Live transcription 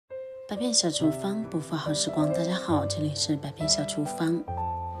百变小厨房，不负好时光。大家好，这里是百变小厨房。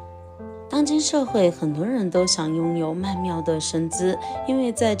当今社会，很多人都想拥有曼妙的身姿，因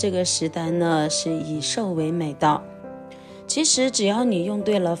为在这个时代呢，是以瘦为美的。其实只要你用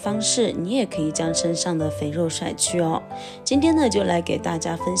对了方式，你也可以将身上的肥肉甩去哦。今天呢，就来给大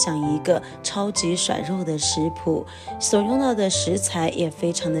家分享一个超级甩肉的食谱，所用到的食材也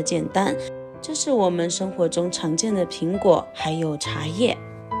非常的简单，就是我们生活中常见的苹果还有茶叶。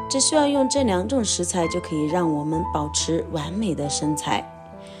只需要用这2种食材就可以让我们保持完美的身材。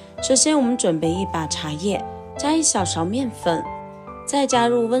首先我们准备一把茶叶，加1小勺面粉，再加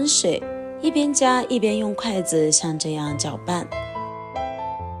入温水，一边加一边用筷子像这样搅拌。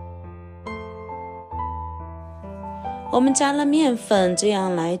我们加了面粉，这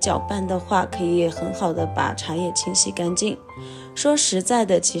样来搅拌的话，可以很好的把茶叶清洗干净。说实在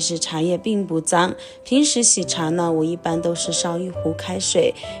的，其实茶叶并不脏。平时洗茶呢，我一般都是烧1壶开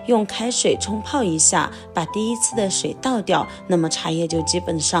水，用开水冲泡一下，把第一次的水倒掉，那么茶叶就基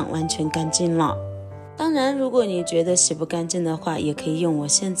本上完全干净了。当然，如果你觉得洗不干净的话，也可以用我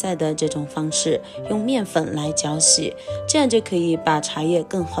现在的这种方式，用面粉来搅洗，这样就可以把茶叶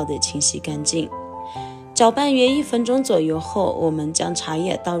更好的清洗干净。搅拌约1分钟左右后，我们将茶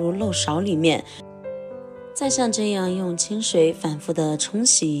叶倒入漏勺里面，再像这样用清水反复的冲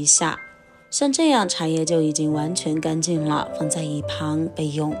洗一下，像这样茶叶就已经完全干净了，放在一旁备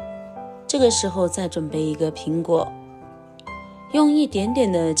用。这个时候再准备一个苹果，用一点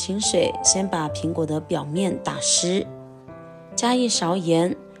点的清水先把苹果的表面打湿，加1勺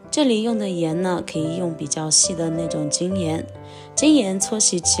盐，这里用的盐呢，可以用比较细的那种精盐，精盐搓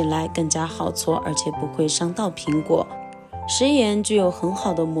洗起来更加好搓，而且不会伤到苹果。食盐具有很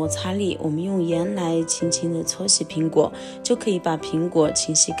好的摩擦力，我们用盐来轻轻的搓洗苹果，就可以把苹果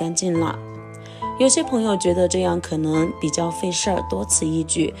清洗干净了。有些朋友觉得这样可能比较费事儿，多此一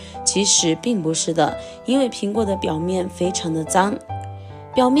举，其实并不是的，因为苹果的表面非常的脏，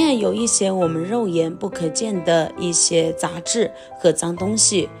表面有一些我们肉眼不可见的一些杂质和脏东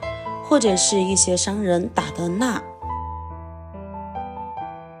西，或者是一些商人打的蜡。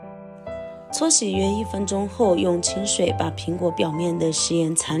搓洗约1分钟后，用清水把苹果表面的食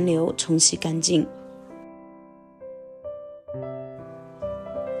盐残留冲洗干净。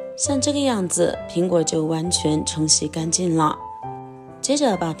像这个样子，苹果就完全冲洗干净了。接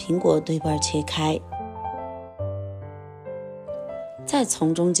着把苹果对半切开，再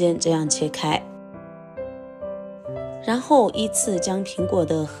从中间这样切开，然后依次将苹果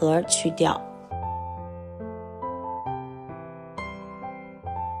的核去掉。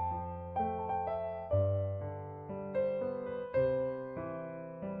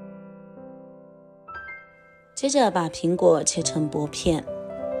接着把苹果切成薄片。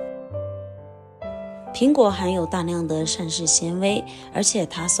苹果含有大量的膳食纤维，而且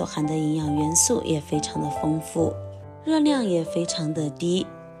它所含的营养元素也非常的丰富，热量也非常的低，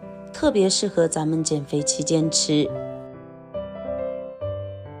特别适合咱们减肥期间吃。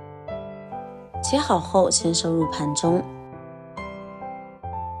切好后先收入盘中，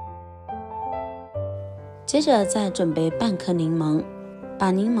接着再准备半颗柠檬，把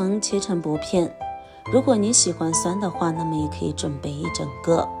柠檬切成薄片。如果你喜欢酸的话，那么也可以准备一整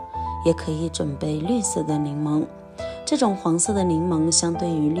个，也可以准备绿色的柠檬。这种黄色的柠檬相对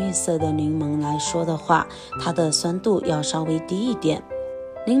于绿色的柠檬来说的话，它的酸度要稍微低一点。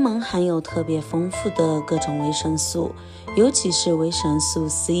柠檬含有特别丰富的各种维生素，尤其是维生素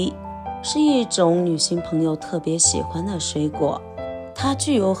C， 是一种女性朋友特别喜欢的水果，它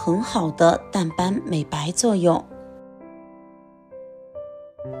具有很好的淡斑美白作用。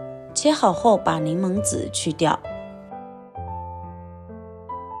切好后把柠檬籽去掉，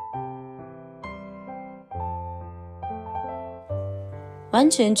完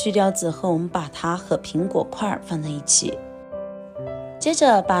全去掉籽后，我们把它和苹果块放在一起，接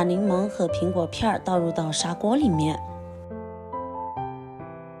着把柠檬和苹果片倒入到砂锅里面，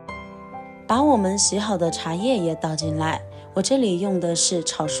把我们洗好的茶叶也倒进来。我这里用的是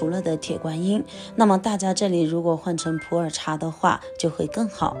炒熟了的铁观音，那么大家这里如果换成普洱茶的话就会更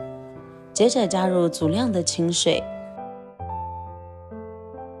好。接着加入足量的清水，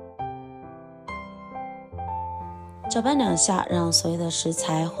搅拌2下，让所有的食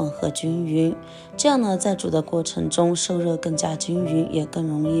材混合均匀。这样呢，在煮的过程中受热更加均匀，也更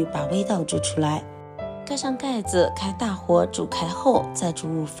容易把味道煮出来。盖上盖子，开大火煮开后再煮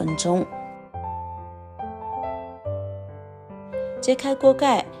5分钟。揭开锅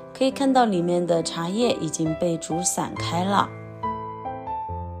盖，可以看到里面的茶叶已经被煮散开了。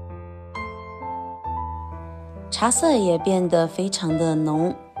茶色也变得非常的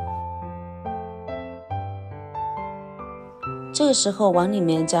浓。这个时候往里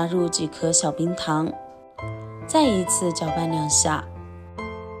面加入几颗小冰糖，再一次搅拌2下。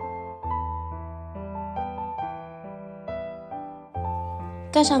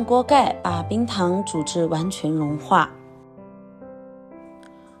盖上锅盖，把冰糖煮至完全融化。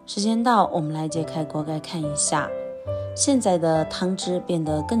时间到，我们来揭开锅盖看一下，现在的汤汁变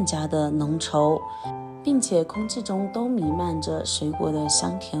得更加的浓稠，并且空气中都弥漫着水果的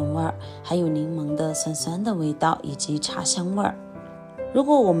香甜味儿，还有柠檬的酸酸的味道以及茶香味儿。如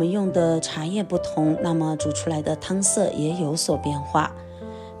果我们用的茶叶不同，那么煮出来的汤色也有所变化。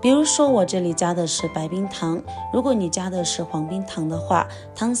比如说我这里加的是白冰糖，如果你加的是黄冰糖的话，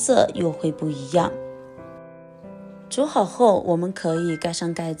汤色又会不一样。煮好后，我们可以盖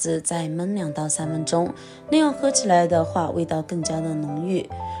上盖子，再焖2到3分钟，那样喝起来的话，味道更加的浓郁。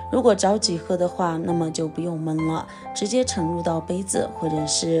如果着急喝的话，那么就不用焖了，直接盛入到杯子或者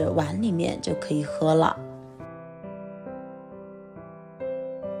是碗里面就可以喝了。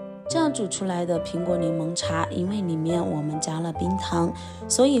这样煮出来的苹果柠檬茶，因为里面我们加了冰糖，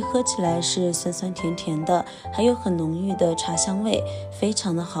所以喝起来是酸酸甜甜的，还有很浓郁的茶香味，非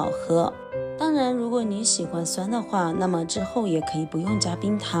常的好喝。当然，如果你喜欢酸的话，那么之后也可以不用加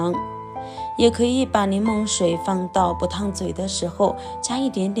冰糖，也可以把柠檬水放到不烫嘴的时候，加一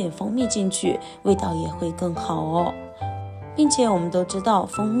点点蜂蜜进去，味道也会更好哦。并且我们都知道，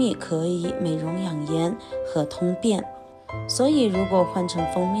蜂蜜可以美容养颜和通便，所以如果换成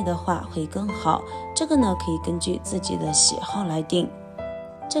蜂蜜的话会更好。这个呢，可以根据自己的喜好来定。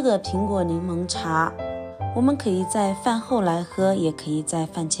这个苹果柠檬茶，我们可以在饭后来喝，也可以在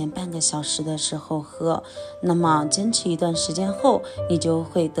饭前半个小时的时候喝。那么坚持一段时间后，你就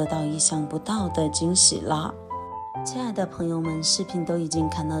会得到意想不到的惊喜了。亲爱的朋友们，视频都已经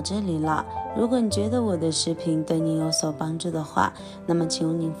看到这里了。如果你觉得我的视频对您有所帮助的话，那么请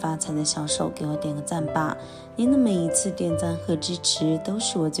用您发财的小手给我点个赞吧。您的每一次点赞和支持都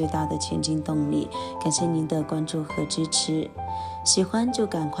是我最大的前进动力，感谢您的关注和支持。喜欢就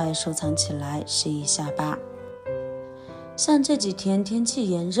赶快收藏起来试一下吧。像这几天天气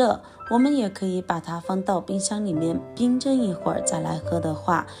炎热，我们也可以把它放到冰箱里面冰镇一会儿再来喝的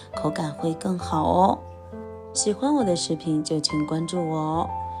话，口感会更好哦。喜欢我的视频就请关注我哦。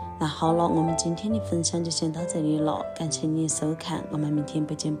那好了，我们今天的分享就先到这里了，感谢你的收看，我们明天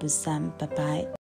不见不散，拜拜。